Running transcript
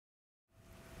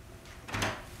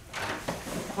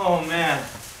Oh man,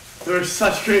 there were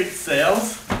such great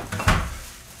sales.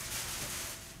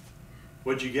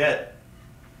 What'd you get?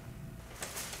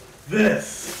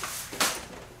 This.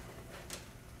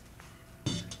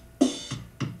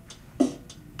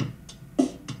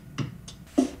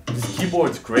 This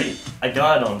keyboard's great. I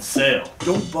got it on sale.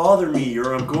 Don't bother me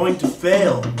or I'm going to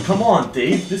fail. Come on,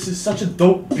 Dave. This is such a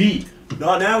dope beat.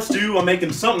 Not now, Stu. I'm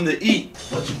making something to eat.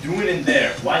 What you doing in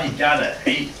there? Why you gotta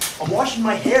hate? I'm washing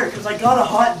my hair because I got a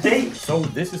hot date. So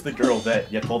this is the girl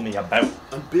that you told me about.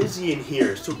 I'm busy in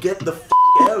here, so get the f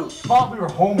out. Thought we were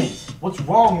homies. What's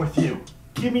wrong with you?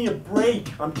 Give me a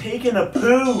break. I'm taking a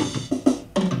poo.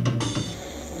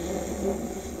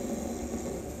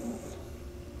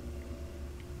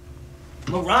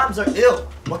 My rhymes are ill.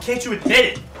 Why can't you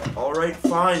admit it? Alright,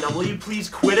 fine. Now will you please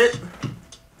quit it?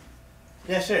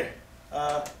 Yeah, sure.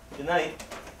 Good night.